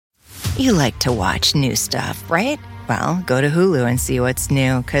You like to watch new stuff, right? Well, go to Hulu and see what's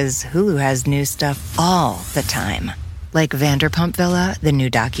new, because Hulu has new stuff all the time. Like Vanderpump Villa, the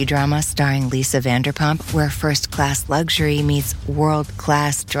new docudrama starring Lisa Vanderpump, where first-class luxury meets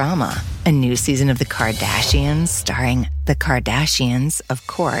world-class drama. A new season of The Kardashians starring The Kardashians, of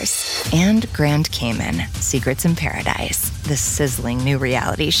course. And Grand Cayman, Secrets in Paradise, the sizzling new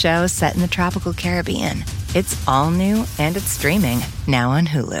reality show set in the tropical Caribbean. It's all new and it's streaming now on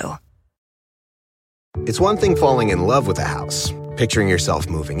Hulu. It's one thing falling in love with a house, picturing yourself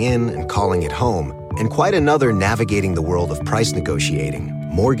moving in and calling it home, and quite another navigating the world of price negotiating,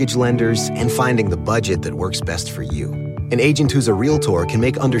 mortgage lenders, and finding the budget that works best for you. An agent who's a Realtor can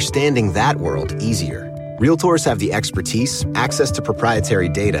make understanding that world easier. Realtors have the expertise, access to proprietary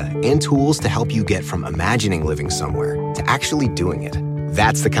data, and tools to help you get from imagining living somewhere to actually doing it.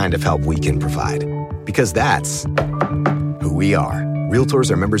 That's the kind of help we can provide. Because that's who we are.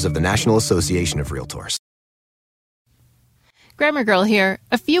 Realtors are members of the National Association of Realtors. Grammar Girl here.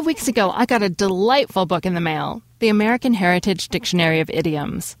 A few weeks ago, I got a delightful book in the mail, The American Heritage Dictionary of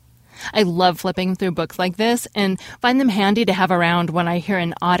Idioms. I love flipping through books like this and find them handy to have around when I hear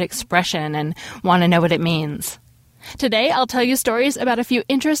an odd expression and want to know what it means. Today, I'll tell you stories about a few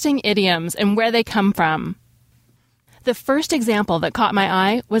interesting idioms and where they come from. The first example that caught my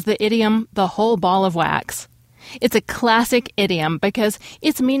eye was the idiom, the whole ball of wax. It's a classic idiom because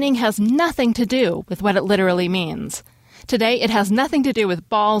its meaning has nothing to do with what it literally means. Today, it has nothing to do with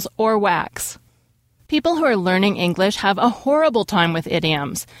balls or wax. People who are learning English have a horrible time with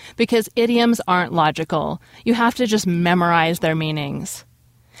idioms because idioms aren't logical. You have to just memorize their meanings.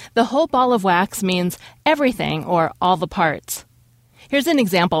 The whole ball of wax means everything or all the parts. Here's an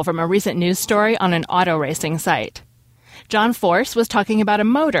example from a recent news story on an auto racing site. John Force was talking about a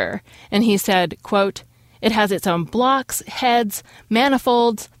motor, and he said, quote, "It has its own blocks, heads,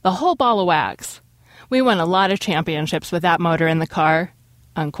 manifolds, the whole ball of wax. We won a lot of championships with that motor in the car,"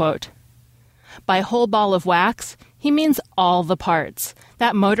 unquote. By whole ball of wax, he means all the parts.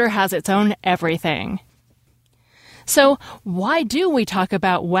 That motor has its own everything. So why do we talk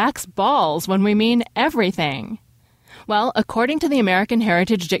about wax balls when we mean everything? Well, according to the American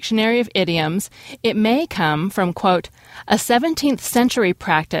Heritage Dictionary of Idioms, it may come from, quote, a 17th century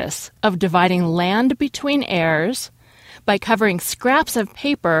practice of dividing land between heirs by covering scraps of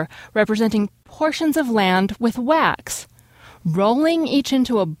paper representing portions of land with wax, rolling each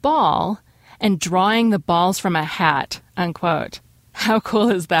into a ball, and drawing the balls from a hat, unquote. How cool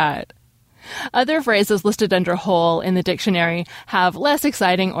is that? Other phrases listed under whole in the dictionary have less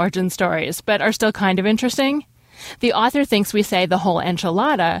exciting origin stories, but are still kind of interesting. The author thinks we say the whole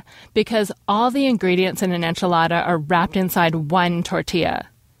enchilada because all the ingredients in an enchilada are wrapped inside one tortilla.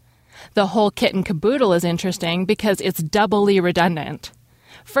 The whole kit and caboodle is interesting because it's doubly redundant.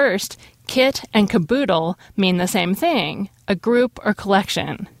 First, kit and caboodle mean the same thing, a group or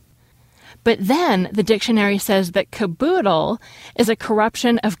collection. But then the dictionary says that caboodle is a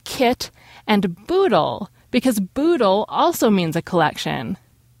corruption of kit and boodle because boodle also means a collection.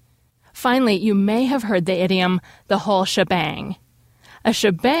 Finally, you may have heard the idiom, the whole shebang. A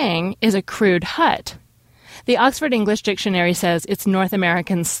shebang is a crude hut. The Oxford English Dictionary says it's North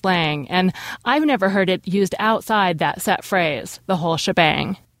American slang, and I've never heard it used outside that set phrase, the whole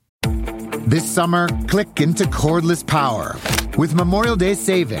shebang. This summer, click into cordless power with Memorial Day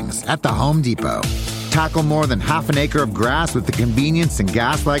savings at the Home Depot. Tackle more than half an acre of grass with the convenience and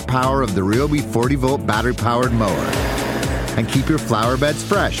gas-like power of the Ryobi 40-volt battery-powered mower. And keep your flower beds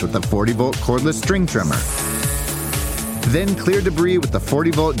fresh with the 40-volt cordless string trimmer. Then clear debris with the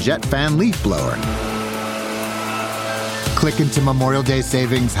 40-volt jet fan leaf blower. Click into Memorial Day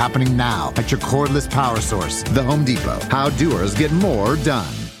savings happening now at your cordless power source, the Home Depot. How doers get more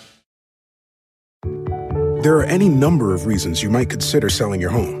done. There are any number of reasons you might consider selling your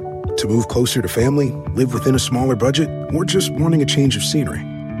home. To move closer to family, live within a smaller budget, or just wanting a change of scenery.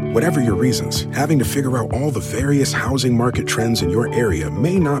 Whatever your reasons, having to figure out all the various housing market trends in your area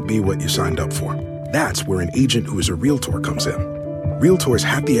may not be what you signed up for. That's where an agent who is a Realtor comes in. Realtors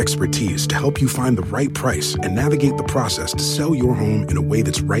have the expertise to help you find the right price and navigate the process to sell your home in a way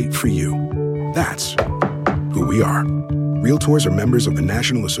that's right for you. That's who we are. Realtors are members of the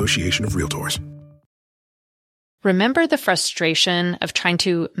National Association of Realtors. Remember the frustration of trying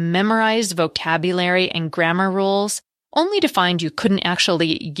to memorize vocabulary and grammar rules, only to find you couldn't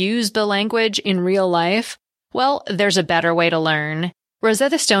actually use the language in real life? Well, there's a better way to learn.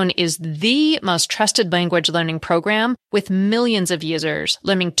 Rosetta Stone is the most trusted language learning program with millions of users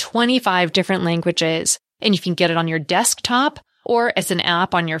learning 25 different languages, and you can get it on your desktop or as an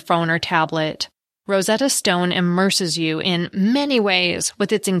app on your phone or tablet. Rosetta Stone immerses you in many ways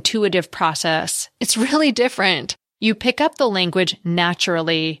with its intuitive process. It's really different. You pick up the language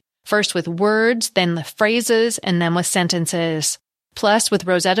naturally, first with words, then with phrases, and then with sentences. Plus, with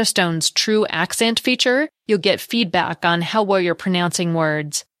Rosetta Stone's True Accent feature, you'll get feedback on how well you're pronouncing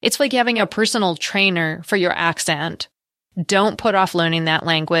words. It's like having a personal trainer for your accent. Don't put off learning that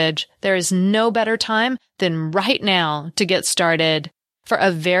language. There is no better time than right now to get started. For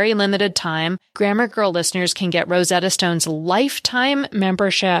a very limited time, Grammar Girl listeners can get Rosetta Stone's lifetime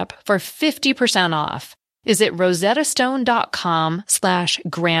membership for 50% off. Visit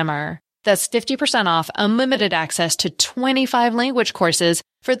rosettastone.com/grammar. That's 50% off unlimited access to 25 language courses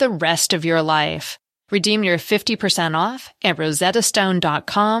for the rest of your life. Redeem your 50% off at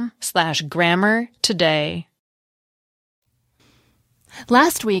rosettastone.com/grammar today.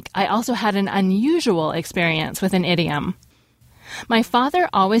 Last week, I also had an unusual experience with an idiom. My father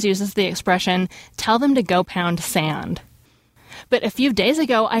always uses the expression, tell them to go pound sand. But a few days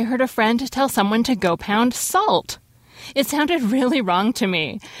ago, I heard a friend tell someone to go pound salt. It sounded really wrong to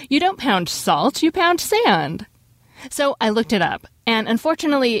me. You don't pound salt, you pound sand. So I looked it up, and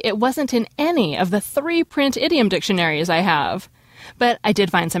unfortunately, it wasn't in any of the 3 print idiom dictionaries I have. But I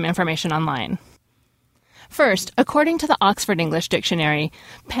did find some information online. First, according to the Oxford English Dictionary,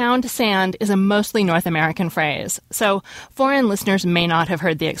 pound sand is a mostly North American phrase, so foreign listeners may not have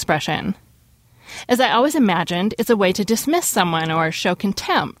heard the expression. As I always imagined, it's a way to dismiss someone or show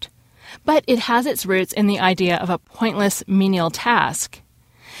contempt. But it has its roots in the idea of a pointless, menial task.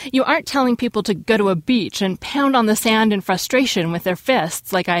 You aren't telling people to go to a beach and pound on the sand in frustration with their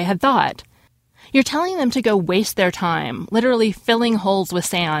fists like I had thought. You're telling them to go waste their time, literally filling holes with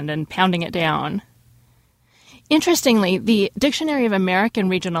sand and pounding it down. Interestingly, the Dictionary of American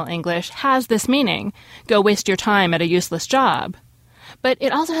Regional English has this meaning, go waste your time at a useless job. But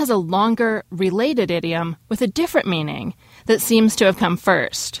it also has a longer, related idiom with a different meaning that seems to have come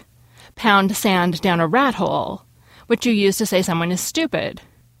first. Pound sand down a rat hole, which you use to say someone is stupid.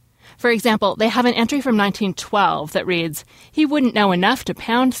 For example, they have an entry from 1912 that reads, he wouldn't know enough to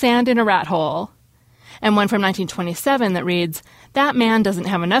pound sand in a rat hole. And one from 1927 that reads, that man doesn't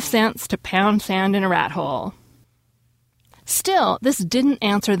have enough sense to pound sand in a rat hole. Still, this didn't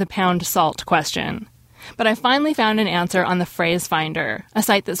answer the pound salt question. But I finally found an answer on the Phrase Finder, a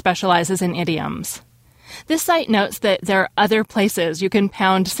site that specializes in idioms. This site notes that there are other places you can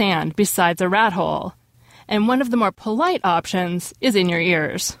pound sand besides a rat hole, and one of the more polite options is in your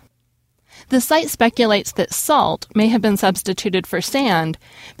ears. The site speculates that salt may have been substituted for sand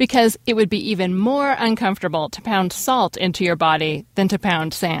because it would be even more uncomfortable to pound salt into your body than to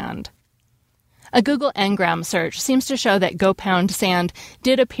pound sand. A Google Ngram search seems to show that go pound sand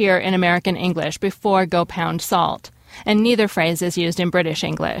did appear in American English before go pound salt, and neither phrase is used in British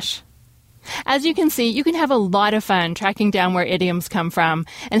English. As you can see, you can have a lot of fun tracking down where idioms come from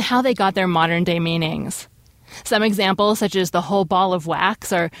and how they got their modern-day meanings. Some examples, such as the whole ball of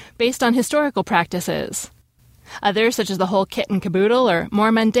wax, are based on historical practices. Others, such as the whole kit and caboodle, are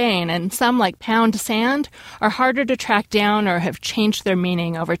more mundane, and some, like pound sand, are harder to track down or have changed their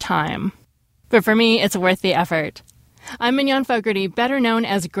meaning over time. But for me, it's worth the effort. I'm Mignon Fogarty, better known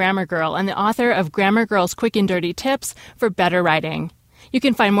as Grammar Girl, and the author of Grammar Girl's Quick and Dirty Tips for Better Writing. You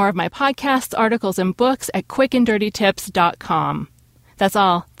can find more of my podcasts, articles, and books at quickanddirtytips.com. That's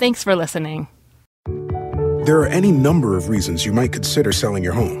all. Thanks for listening. There are any number of reasons you might consider selling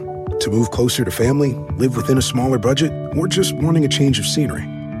your home. To move closer to family, live within a smaller budget, or just wanting a change of scenery.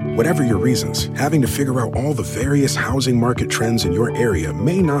 Whatever your reasons, having to figure out all the various housing market trends in your area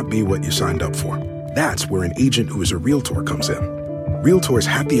may not be what you signed up for. That's where an agent who is a realtor comes in. Realtors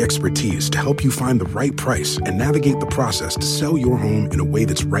have the expertise to help you find the right price and navigate the process to sell your home in a way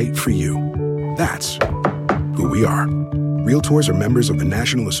that's right for you. That's who we are. Realtors are members of the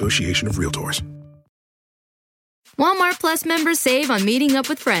National Association of Realtors. Walmart Plus members save on meeting up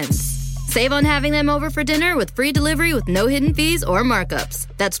with friends. Save on having them over for dinner with free delivery with no hidden fees or markups.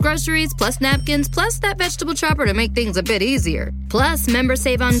 That's groceries, plus napkins, plus that vegetable chopper to make things a bit easier. Plus, members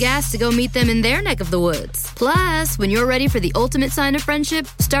save on gas to go meet them in their neck of the woods. Plus, when you're ready for the ultimate sign of friendship,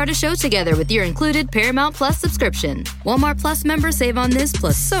 start a show together with your included Paramount Plus subscription. Walmart Plus members save on this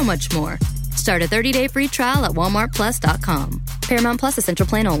plus so much more. Start a 30-day free trial at walmartplus.com. Paramount Plus Essential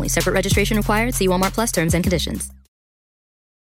Plan only. Separate registration required. See Walmart Plus terms and conditions.